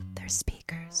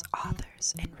speakers,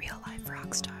 authors, and real-life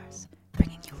rock stars,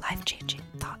 bringing you life-changing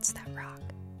thoughts that rock,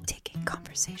 taking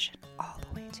conversation all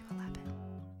the way to 11.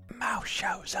 Most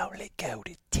shows only go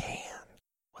to 10.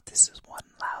 Well, this is one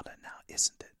louder now,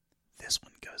 isn't it? This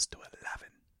one goes to 11.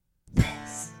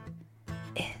 This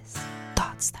is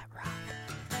Thoughts That Rock.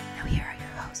 Now here are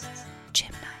your hosts,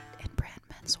 Jim Knight and Brant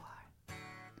Menswar.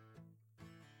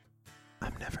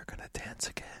 I'm never gonna dance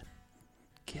again.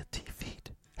 Guilty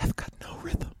feet have got no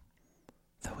rhythm.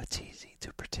 Though it's easy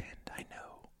to pretend I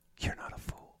know you're not a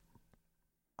fool.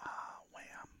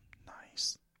 Wham.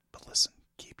 Nice. But listen,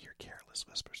 keep your careless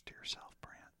whispers to yourself,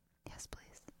 Brant. Yes,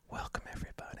 please. Welcome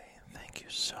everybody, and thank you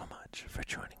so much for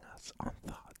joining us on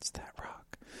Thoughts That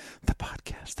Rock, the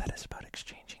podcast that is about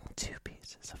exchanging two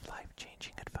pieces of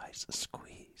life-changing advice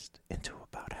squeezed into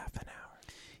about half an hour.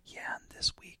 Yeah, and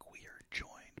this week we are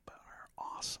joined by our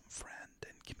awesome friend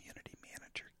and community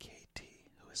manager, KT,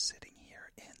 who is sitting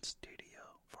here in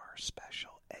studio for our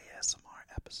special ASMR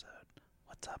episode.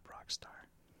 What's up, Rockstar?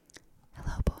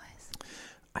 Hello, boys.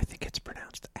 I think it's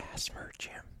pronounced ASMR,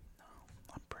 Jim. No,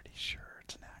 I'm pretty sure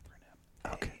it's an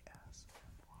acronym. Okay.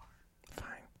 ASMR.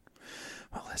 Fine.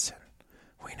 Well, listen,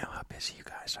 we know how busy you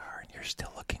guys are, and you're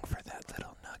still looking for that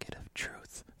little nugget of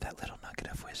truth, that little nugget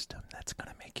of wisdom that's going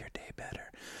to make your day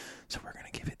better. So we're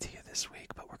going to give it to you this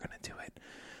week, but we're going to do it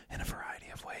in a variety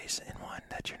of ways, in one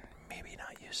that you're maybe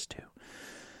not used to.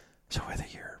 So whether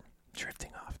you're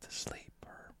drifting off to sleep,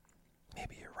 or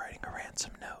maybe you're writing a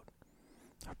ransom note,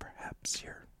 or perhaps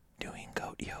you're doing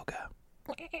goat yoga,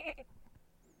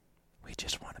 we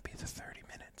just want to be the 30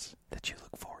 minutes that you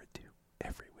look forward to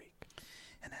every week.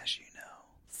 And as you know,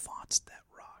 Thoughts That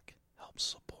Rock helps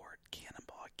support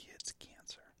Cannonball Kids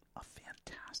Cancer, a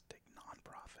fantastic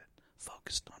nonprofit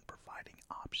focused on providing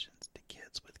options to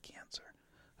kids with cancer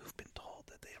who've been told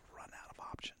that they have run out of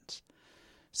options.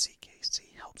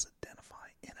 CKC helps identify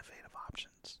innovative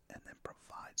options and then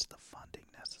provides the funding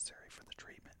necessary for the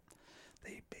treatment.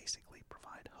 They basically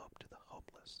provide hope to the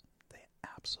hopeless. They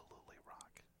absolutely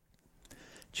rock.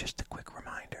 Just a quick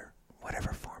reminder,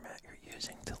 whatever format you're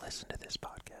using to listen to this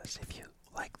podcast, if you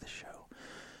like the show,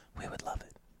 we would love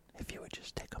it if you would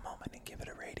just take a moment and give it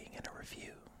a rating and a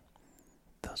review.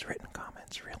 Those written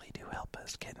comments really do help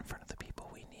us get in front of the people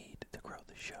we need to grow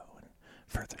the show and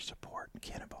further support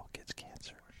Cannonball Kids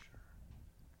Cancer.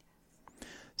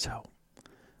 So,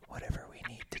 whatever we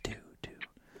need to do to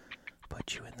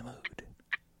put you in the mood.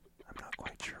 I'm not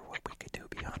quite sure what we could do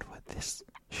beyond what this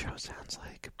show sounds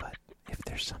like, but if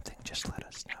there's something, just let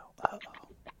us know. Uh-oh.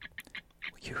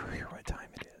 You hear what time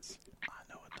it is. I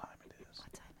know what time it is.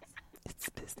 What time is it? It's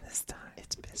business time.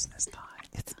 It's business time.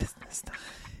 It's business time.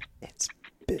 It's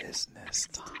business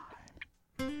time.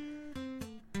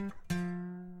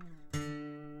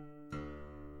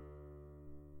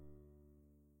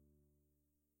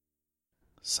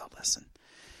 So listen,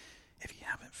 if you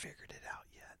haven't figured it out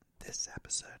yet, this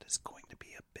episode is going to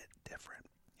be a bit different.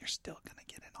 You're still going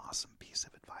to get an awesome piece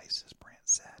of advice, as Brant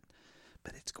said,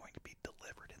 but it's going to be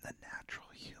delivered in the natural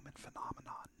human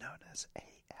phenomenon known as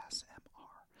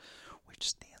ASMR, which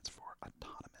stands for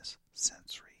Autonomous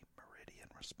Sensory Meridian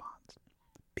Response.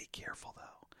 Be careful,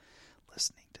 though.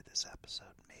 Listening to this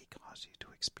episode may cause you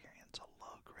to experience a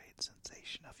low-grade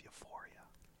sensation of euphoria.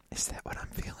 Is that what I'm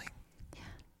feeling? Yeah,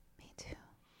 me too.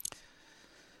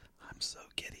 I'm so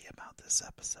giddy about this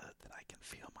episode that I can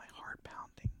feel my heart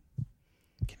pounding.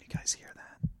 Can you guys hear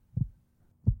that?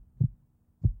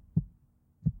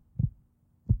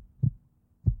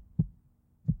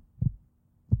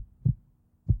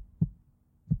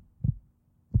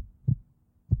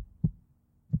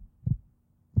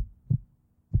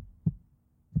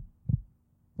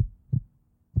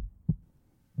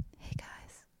 Hey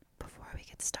guys, before we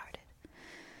get started,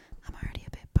 I'm already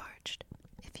a bit parched.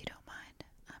 If you don't mind,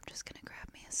 I'm just gonna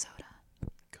grab me a soda.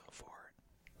 Go for it.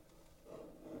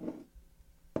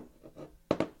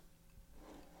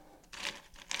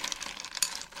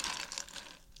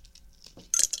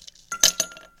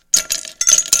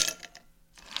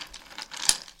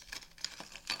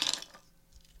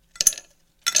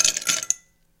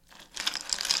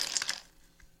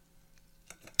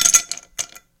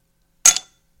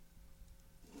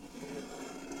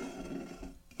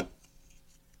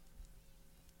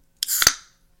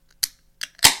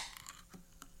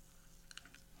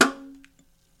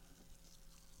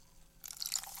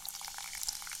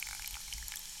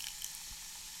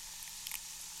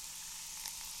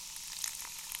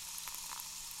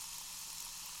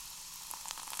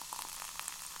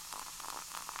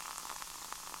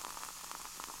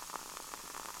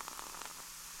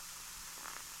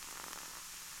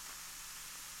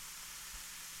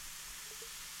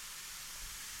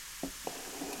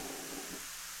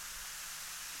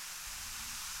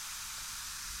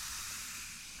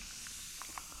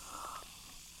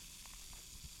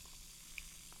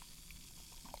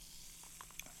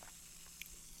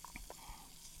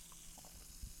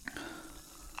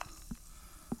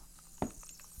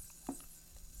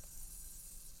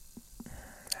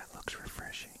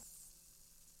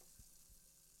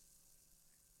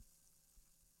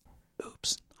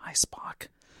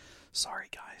 Sorry,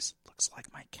 guys. Looks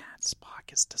like my cat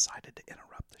Spock has decided to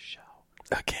interrupt the show.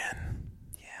 Again?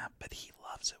 Yeah, but he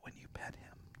loves it when you pet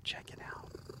him. Check it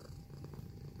out.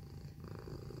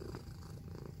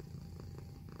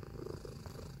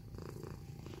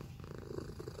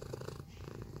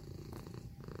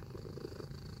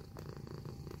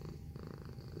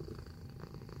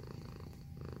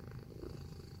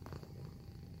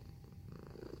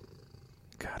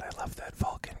 God, I love that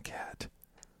Vulcan cat.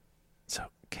 So,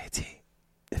 KT,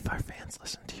 if our fans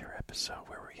listen to your episode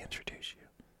where we introduce you,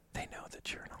 they know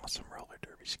that you're an awesome roller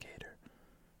derby skater.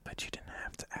 But you didn't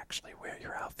have to actually wear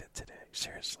your outfit today.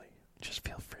 Seriously, just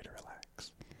feel free to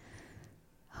relax.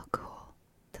 Oh, cool.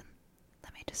 Then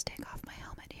let me just take off my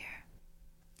helmet here.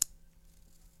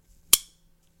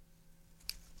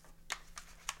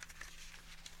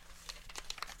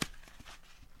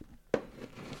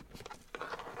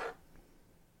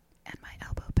 And my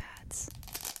elbow pads.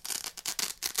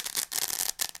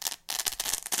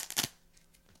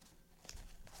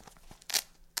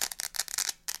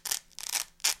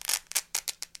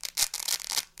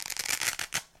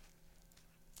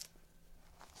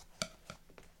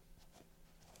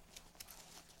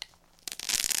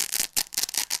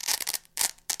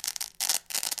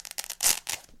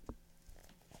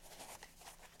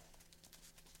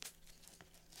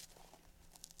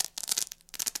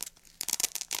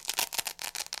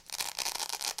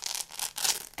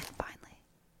 And finally,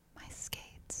 my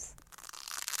skates.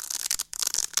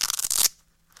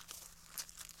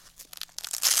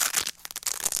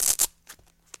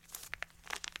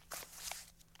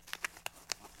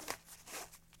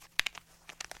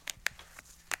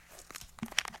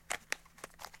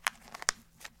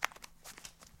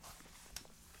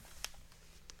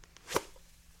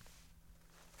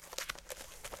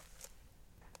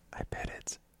 I bet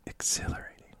it's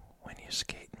exhilarating when you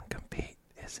skate and compete,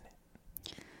 isn't it?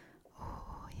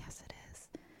 Oh, yes it is.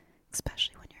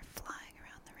 Especially when you're flying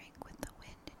around the rink with the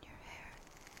wind in your hair.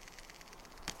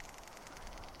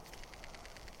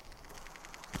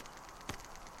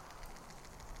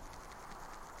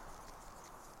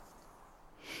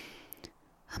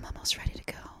 I'm almost ready to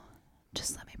go.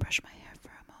 Just let me brush my hair for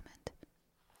a moment.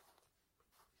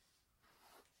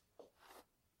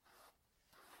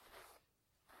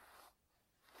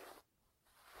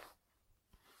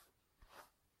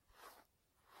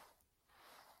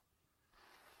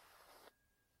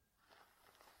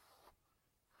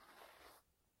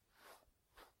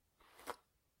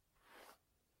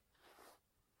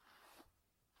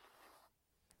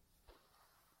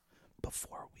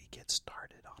 Before we get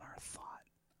started on our thought,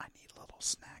 I need a little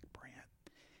snack, Brant.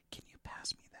 Can you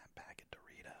pass me that bag of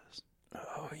Doritos?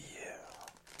 Oh, yeah.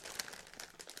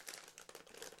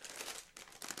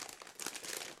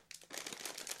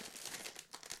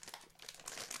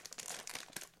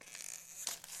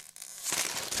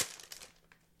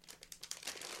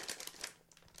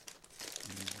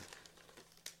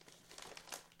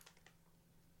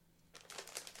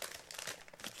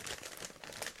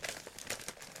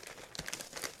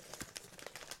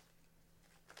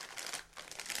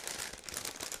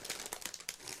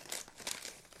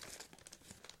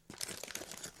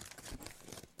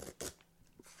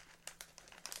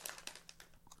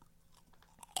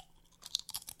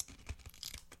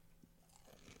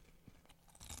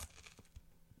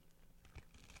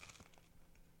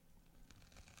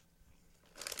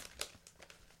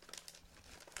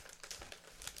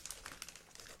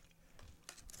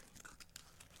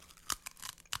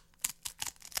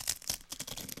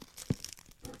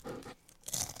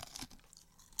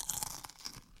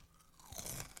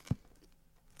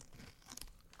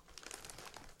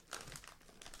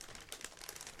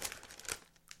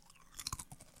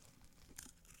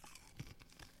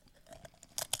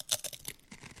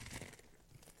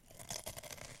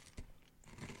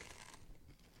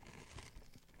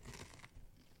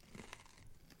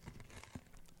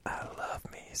 I love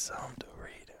me some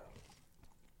Dorito.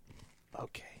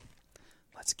 Okay,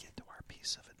 let's get to our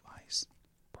piece of advice.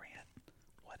 Brant,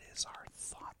 what is our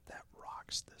thought that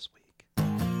rocks this week?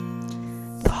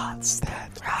 Thoughts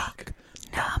that rock,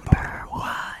 number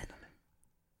 1.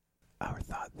 Our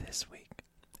thought this week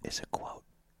is a quote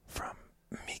from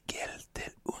Miguel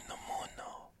de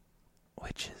Unamuno,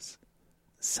 which is,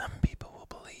 "Some people will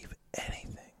believe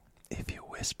anything if you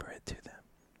whisper it to them."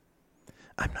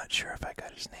 I'm not sure if I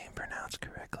got his name pronounced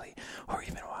correctly or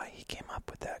even why he came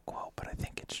up with that quote, but I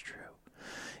think it's true.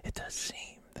 It does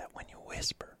seem that when you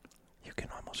whisper, you can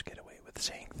almost get away with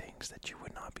saying things that you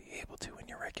would not be able to in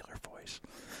your regular voice.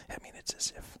 I mean, it's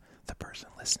as if the person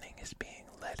listening is being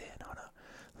let in on a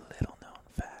little known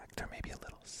fact or maybe a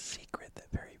little secret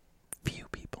that very few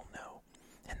people know,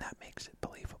 and that makes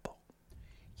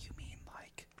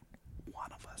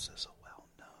Wolves is a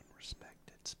well-known,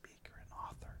 respected speaker and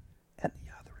author, and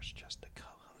the other is just a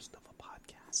co-host of a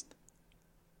podcast.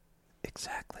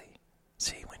 Exactly.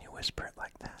 See, when you whisper it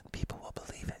like that, people will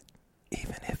believe it,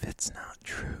 even if it's not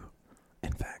true.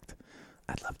 In fact,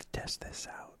 I'd love to test this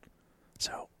out.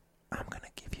 So, I'm going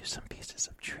to give you some pieces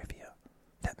of trivia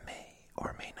that may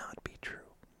or may not be true.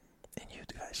 And you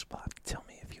guys will have to tell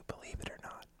me if you believe it or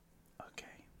not.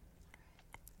 Okay.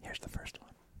 Here's the first one.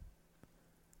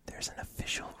 There's an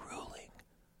official ruling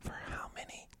for how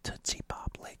many Tootsie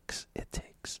Pop licks it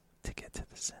takes to get to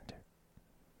the center.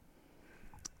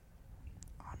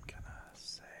 I'm gonna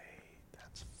say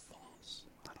that's false.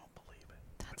 I don't believe it.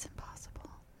 That's impossible.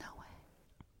 No way.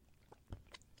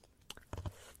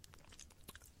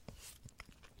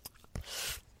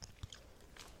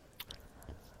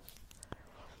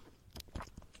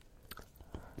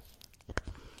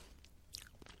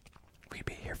 We'd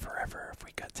be here forever if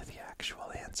we got to the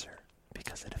actual answer,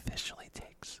 because it officially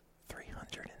takes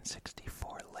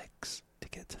 364 licks to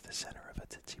get to the center of a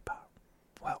Tootsie Pop.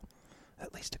 Well,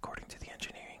 at least according to the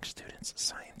engineering students'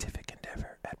 scientific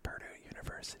endeavor at Purdue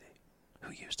University,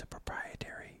 who used a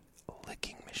proprietary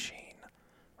licking machine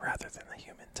rather than the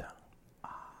human tongue.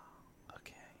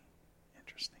 Okay.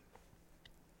 Interesting.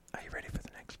 Are you ready for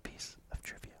the next piece of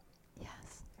trivia?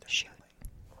 Yes. Definitely.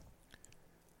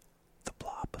 The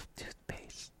blob of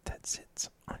toothpaste that sits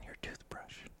on your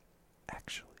toothbrush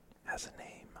actually has a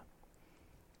name.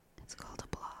 It's called a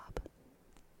blob.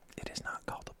 It is not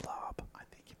called a blob. I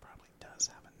think it probably does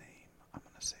have a name. I'm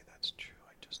gonna say that's true.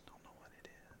 I just don't know what it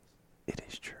is. It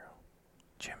is true.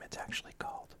 Jim, it's actually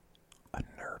called a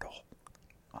nurdle.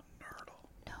 A nurdle.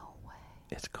 No way.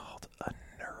 It's called a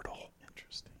nurdle.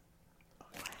 Interesting.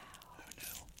 Okay. Who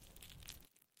knew?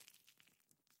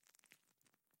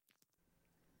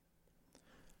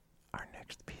 Our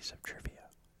next piece of trivia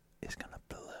is gonna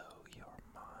blow your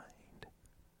mind.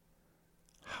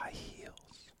 High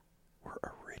heels were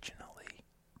originally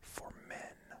for men.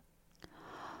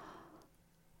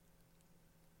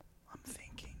 I'm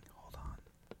thinking. Hold on.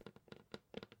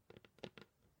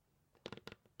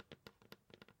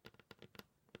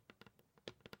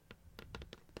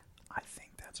 I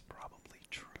think that's probably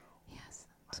true. Yes.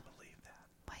 I believe that.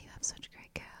 Why you have such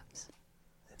great calves?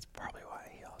 It's probably why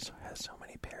he also has so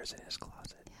many pairs in his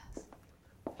closet. Yes.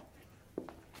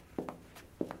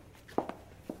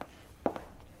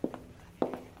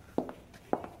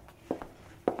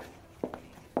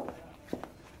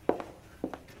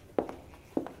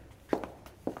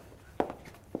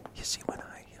 You see, when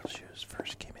high heel shoes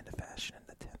first came into fashion in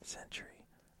the 10th century,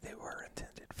 they were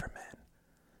intended for men.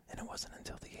 And it wasn't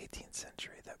until the 18th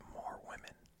century that more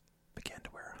women began to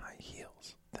wear high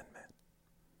heels than men.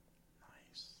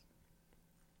 Nice.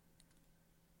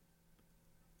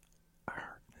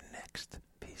 Our next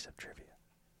piece of trivia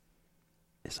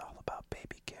is all about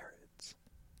baby carrots.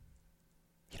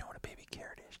 You know what a baby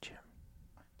carrot is, Jim?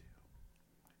 I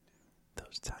do.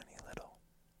 Those tiny little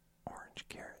orange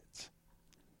carrots.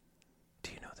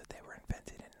 Do you know that they were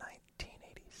invented in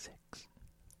 1986?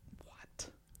 What?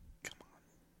 Come on.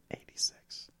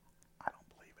 86. I don't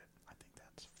believe it. I think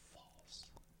that's false.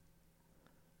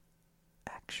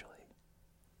 Actually,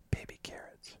 baby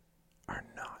carrots are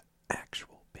not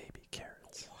actual baby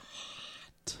carrots.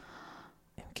 What?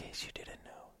 In case you didn't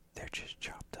know, they're just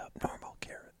chopped up normal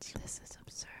carrots. This is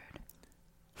absurd.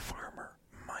 Farmer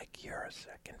Mike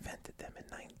Urasek invented them in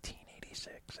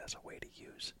 1986 as a way to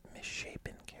use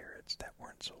misshapen carrots that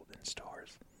weren't sold in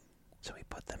stores. So he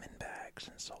put them in bags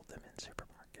and sold them in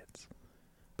supermarkets.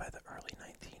 By the early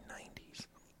 1990s,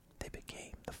 they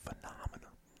became the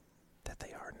phenomenon that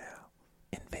they are now,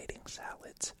 invading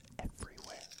salads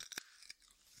everywhere.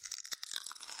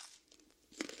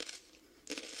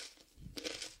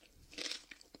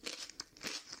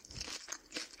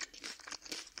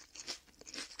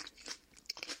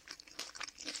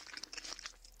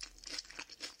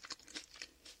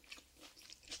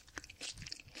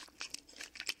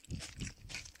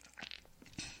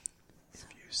 If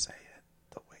you say it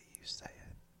the way you say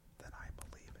it, then I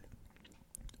believe it.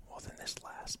 Well, then this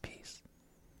last piece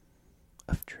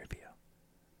of trivia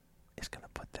is going to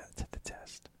put that to the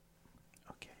test.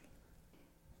 Okay.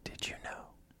 Did you know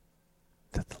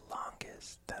that the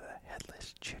longest that a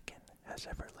headless chicken has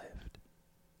ever lived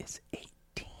is 18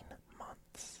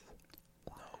 months?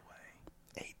 No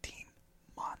way. 18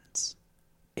 months.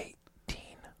 18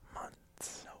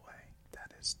 months. No way.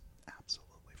 That is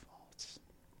absolutely false.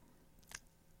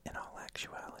 In all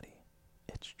actuality,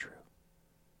 it's true.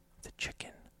 The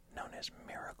chicken, known as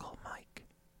Miracle Mike,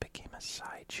 became a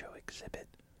sideshow exhibit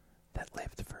that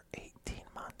lived for 18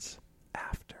 months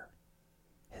after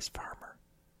his farmer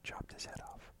chopped his head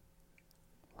off.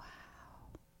 Wow.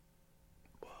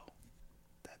 Whoa,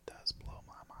 that does blow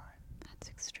my mind. That's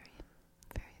extreme.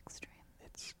 Very extreme.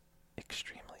 It's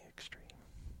extremely extreme.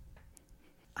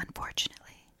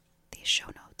 Unfortunately, these show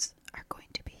notes are going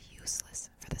to be useless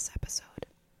for this episode.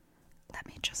 Let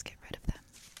me just get rid of them.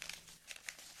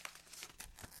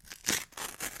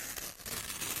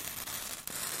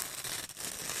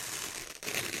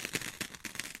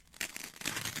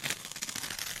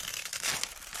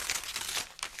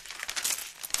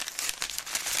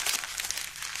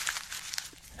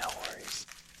 No worries.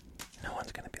 No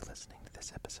one's going to be listening to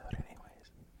this episode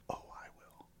anyways. Oh, I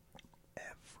will.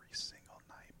 Every single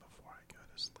night before I go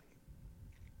to sleep.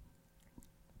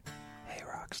 Hey,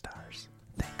 rock stars.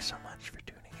 Thanks so much for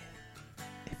tuning in.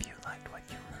 If you liked what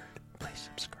you heard, please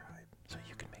subscribe so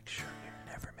you can make sure you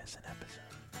never miss an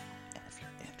episode. And if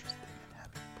you're interested in